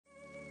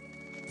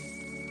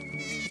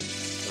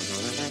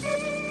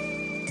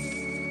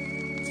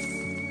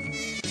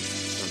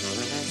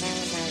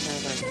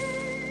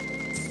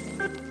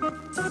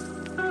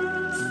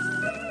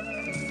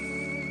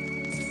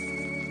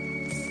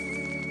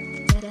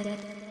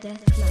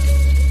Death Club.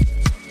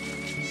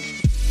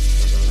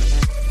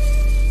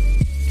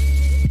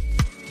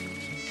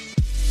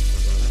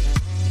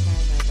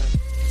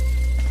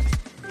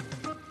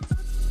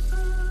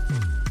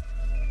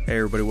 Hey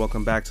everybody,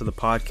 welcome back to the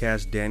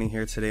podcast. Danny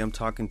here. Today I'm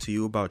talking to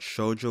you about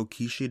Shoujo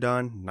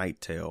Kishidan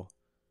Night Tale.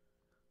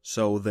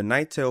 So the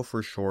Night Tale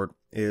for short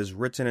is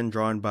written and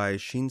drawn by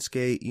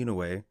Shinsuke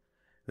Inoue.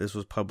 This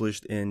was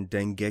published in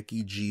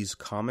Dengeki G's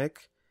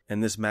comic,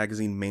 and this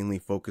magazine mainly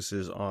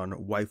focuses on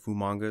waifu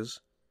mangas.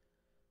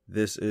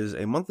 This is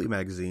a monthly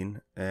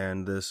magazine,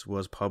 and this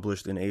was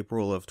published in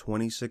April of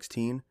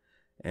 2016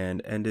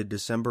 and ended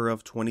December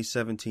of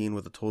 2017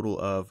 with a total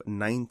of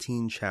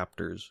 19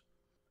 chapters.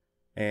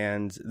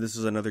 And this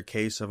is another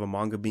case of a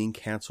manga being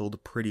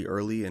canceled pretty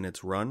early in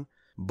its run.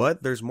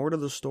 But there's more to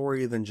the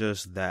story than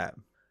just that.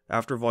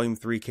 After Volume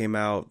 3 came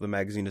out, the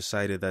magazine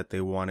decided that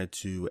they wanted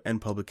to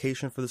end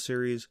publication for the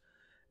series,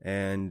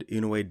 and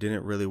Inoue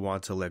didn't really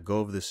want to let go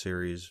of the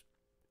series.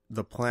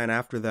 The plan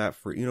after that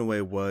for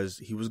Inoue was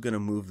he was going to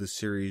move the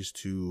series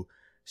to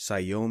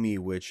Sayomi,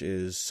 which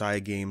is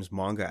Cygame's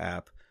manga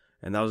app,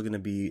 and that was going to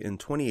be in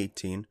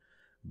 2018,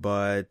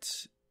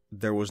 but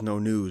there was no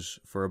news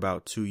for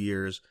about 2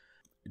 years.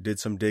 Did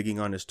some digging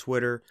on his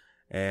Twitter,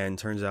 and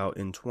turns out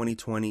in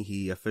 2020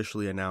 he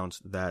officially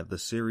announced that the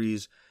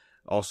series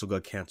also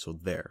got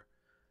canceled there.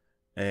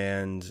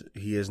 And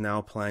he is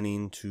now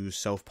planning to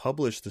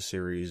self-publish the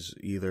series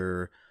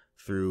either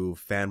through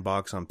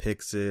Fanbox on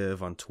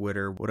Pixiv, on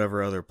Twitter,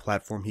 whatever other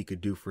platform he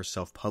could do for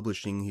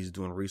self-publishing. He's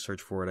doing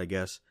research for it, I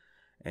guess.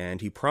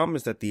 And he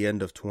promised at the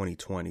end of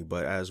 2020,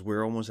 but as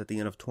we're almost at the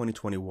end of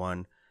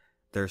 2021,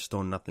 there's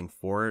still nothing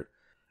for it.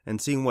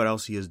 And seeing what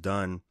else he has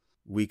done,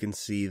 we can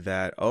see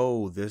that,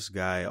 this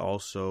guy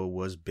also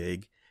was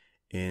big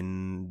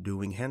in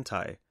doing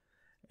hentai.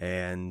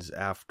 And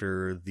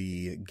after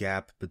the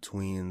gap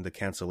between the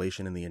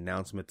cancellation and the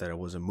announcement that it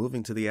wasn't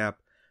moving to the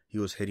app, he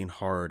was hitting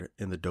hard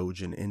in the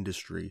doujin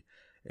industry.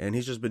 And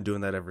he's just been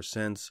doing that ever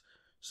since.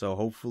 So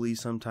hopefully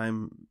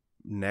sometime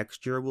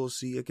next year we'll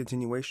see a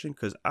continuation,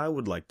 because I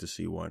would like to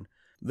see one.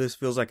 This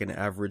feels like an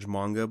average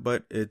manga,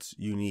 but it's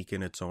unique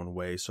in its own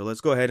way. So let's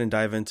go ahead and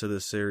dive into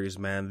this series,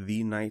 man.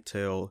 The Night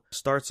Tale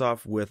starts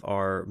off with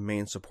our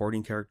main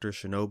supporting character,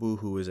 Shinobu,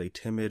 who is a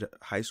timid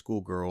high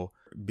school girl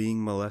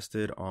being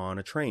molested on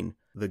a train.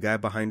 The guy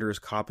behind her is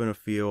copping a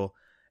feel,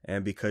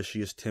 and because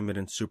she is timid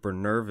and super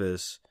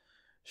nervous,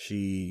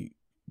 she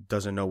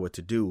doesn't know what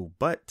to do.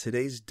 But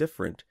today's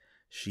different.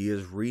 She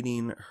is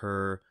reading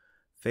her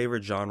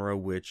favorite genre,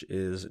 which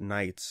is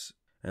knights.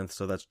 And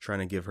so that's trying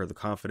to give her the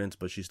confidence,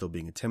 but she's still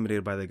being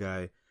intimidated by the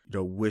guy,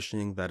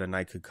 wishing that a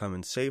knight could come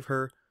and save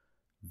her.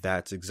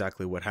 That's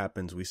exactly what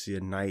happens. We see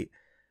a knight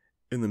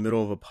in the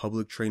middle of a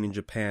public train in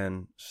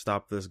Japan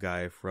stop this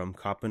guy from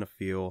copping a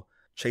feel,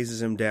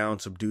 chases him down,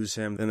 subdues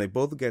him. Then they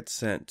both get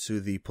sent to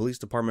the police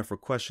department for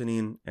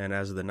questioning. And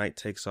as the knight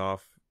takes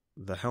off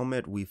the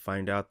helmet, we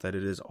find out that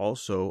it is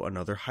also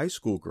another high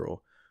school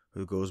girl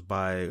who goes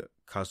by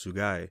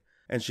Kasugai.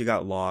 And she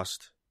got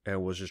lost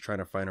and was just trying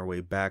to find her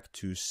way back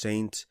to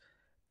Saint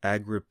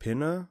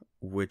Agrippina,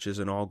 which is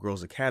an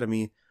all-girls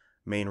academy.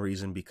 Main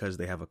reason because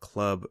they have a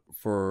club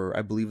for,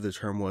 I believe the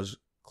term was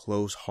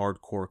close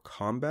hardcore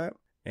combat.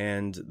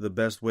 And the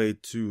best way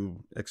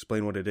to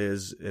explain what it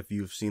is, if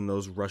you've seen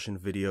those Russian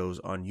videos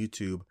on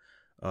YouTube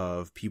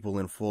of people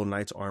in full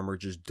knight's armor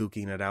just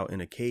duking it out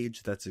in a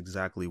cage, that's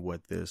exactly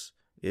what this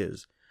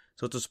is.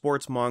 So it's a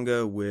sports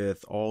manga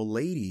with all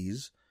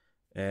ladies.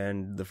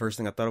 And the first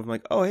thing I thought of, I'm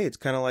like, hey, it's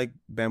kind of like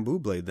Bamboo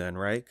Blade then,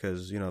 right?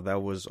 Because,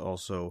 that was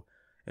also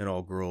an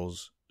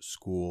all-girls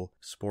school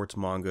sports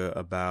manga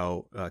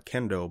about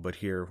kendo, but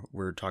here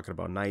we're talking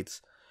about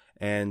knights.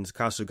 And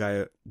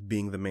Kasugai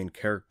being the main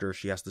character,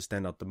 she has to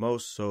stand out the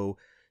most, so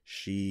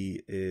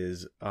she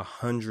is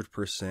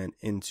 100%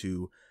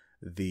 into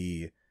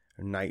the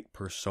knight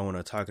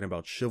persona, talking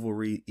about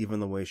chivalry. Even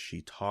the way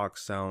she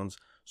talks sounds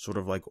sort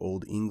of like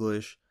Old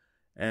English,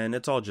 and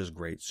it's all just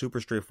great.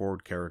 Super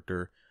straightforward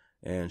character.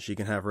 And she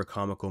can have her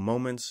comical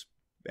moments,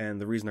 and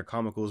the reason they're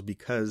comical is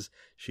because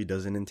she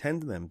doesn't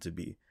intend them to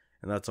be.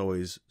 And that's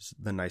always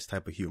the nice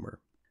type of humor.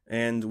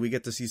 And we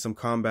get to see some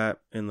combat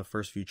in the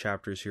first few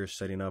chapters here,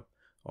 setting up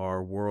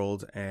our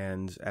world.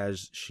 And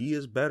as she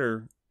is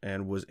better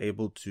and was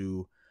able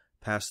to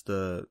pass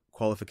the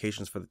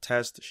qualifications for the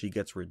test, she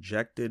gets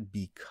rejected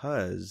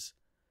because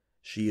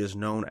she is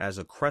known as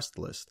a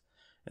crestless.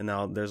 And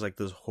now there's like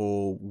this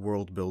whole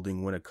world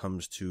building when it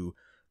comes to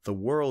the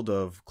world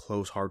of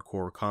close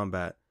hardcore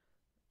combat,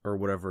 or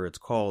whatever it's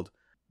called.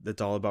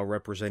 That's all about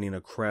representing a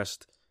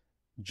crest,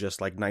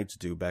 just like knights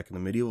do back in the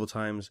medieval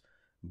times.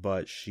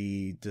 But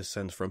she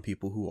descends from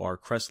people who are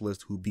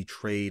crestless, who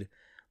betrayed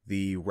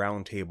the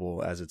round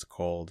table, as it's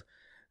called.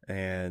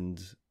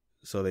 And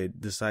so they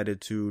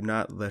decided to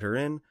not let her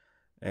in.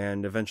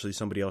 And eventually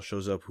somebody else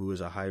shows up who is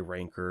a high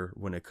ranker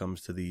when it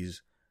comes to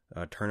these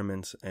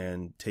tournaments,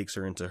 and takes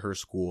her into her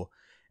school.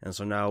 And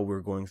so now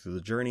we're going through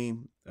the journey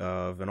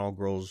of an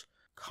all-girls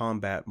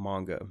combat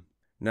manga.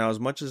 Now, as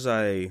much as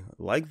I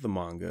like the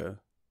manga,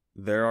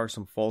 there are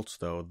some faults,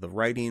 though. The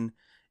writing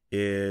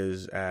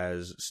is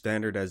as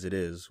standard as it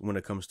is when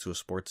it comes to a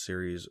sports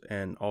series,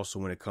 and also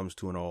when it comes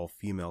to an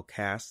all-female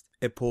cast.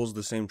 It pulls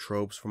the same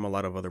tropes from a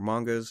lot of other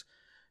mangas,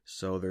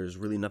 so there's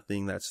really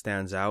nothing that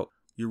stands out.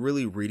 You're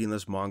really reading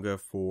this manga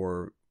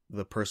for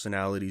the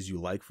personalities you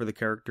like for the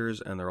characters,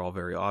 and they're all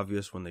very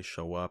obvious when they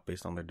show up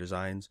based on their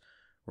designs,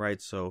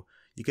 right? So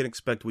you can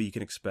expect what you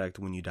can expect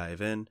when you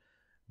dive in.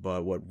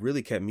 But what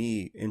really kept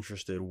me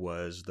interested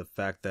was the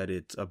fact that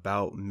it's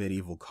about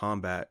medieval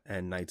combat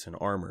and knights in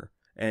armor.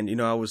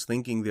 And, I was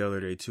thinking the other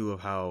day, too,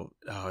 of how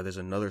there's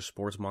another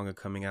sports manga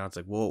coming out. It's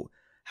like, whoa,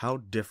 how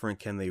different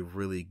can they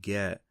really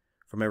get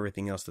from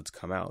everything else that's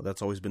come out?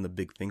 That's always been the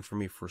big thing for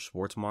me for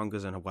sports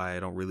mangas, and why I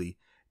don't really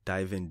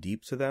dive in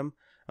deep to them,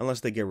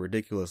 unless they get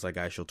ridiculous like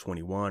iShield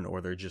 21,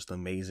 or they're just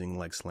amazing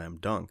like Slam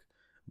Dunk.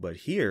 But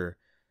here,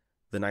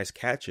 the nice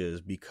catch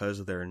is,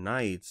 because they're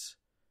knights,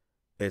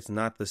 it's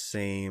not the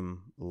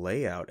same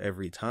layout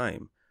every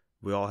time.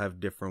 We all have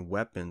different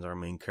weapons. Our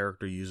main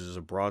character uses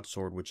a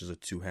broadsword, which is a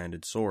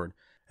two-handed sword.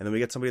 And then we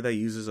get somebody that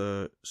uses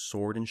a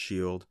sword and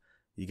shield.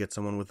 You get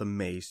someone with a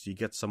mace. You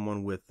get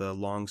someone with a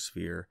long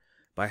spear.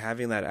 By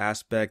having that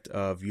aspect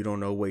of you don't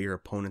know what your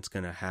opponent's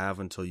going to have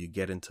until you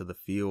get into the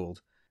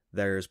field,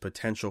 there's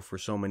potential for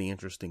so many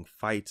interesting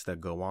fights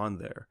that go on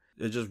there.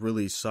 It just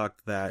really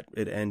sucked that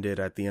it ended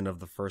at the end of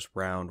the first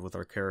round with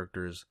our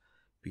characters,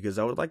 because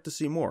I would like to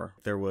see more.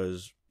 There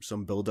was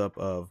some buildup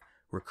of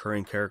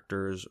recurring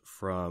characters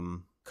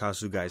from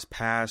Kasugai's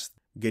past,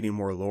 getting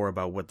more lore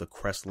about what the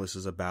Crest List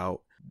is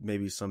about,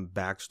 maybe some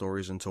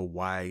backstories into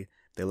why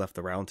they left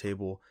the round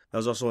table. That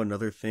was also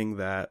another thing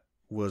that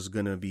was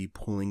going to be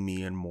pulling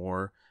me in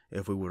more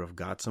if we would have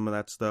got some of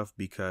that stuff,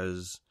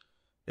 because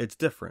it's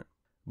different.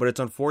 But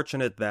it's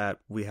unfortunate that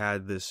we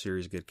had this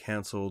series get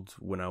canceled.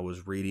 When I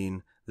was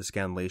reading the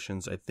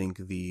scanlations, I think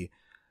the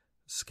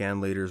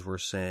scanlators were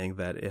saying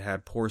that it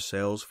had poor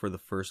sales for the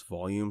first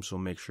volume, so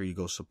make sure you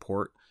go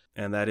support.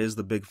 And that is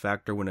the big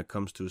factor when it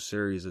comes to a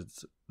series.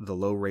 It's the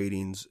low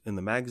ratings in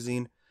the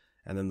magazine,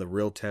 and then the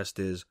real test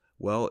is,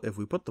 well, if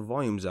we put the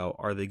volumes out,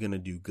 are they going to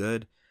do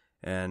good?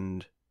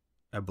 And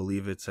I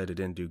believe it said it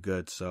didn't do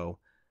good, so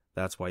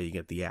that's why you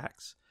get the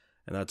axe.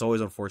 And that's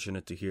always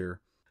unfortunate to hear.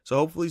 So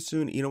hopefully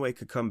soon Inoue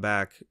could come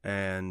back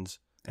and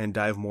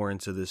dive more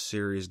into this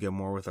series, get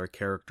more with our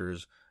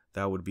characters.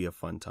 That would be a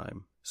fun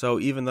time. So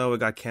even though it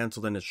got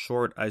canceled and it's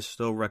short, I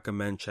still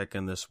recommend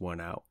checking this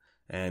one out.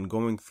 And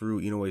going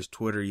through Inoue's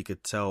Twitter, you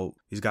could tell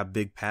he's got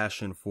big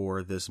passion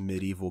for this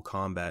medieval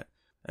combat.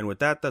 And with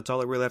that, that's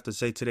all I really have to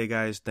say today,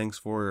 guys. Thanks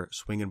for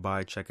swinging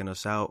by, checking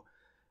us out.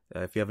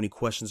 If you have any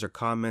questions or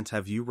comments,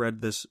 have you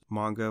read this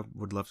manga?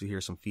 Would love to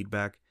hear some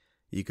feedback.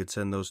 You could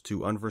send those to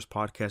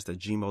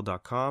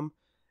unversepodcast@gmail.com,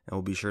 and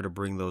we'll be sure to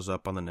bring those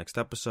up on the next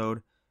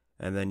episode.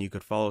 And then you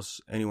could follow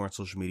us anywhere on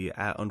social media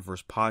at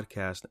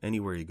unversepodcast,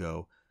 anywhere you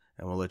go,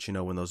 and we'll let you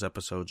know when those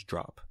episodes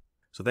drop.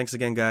 So thanks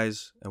again,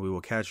 guys, and we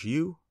will catch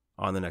you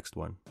on the next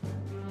one.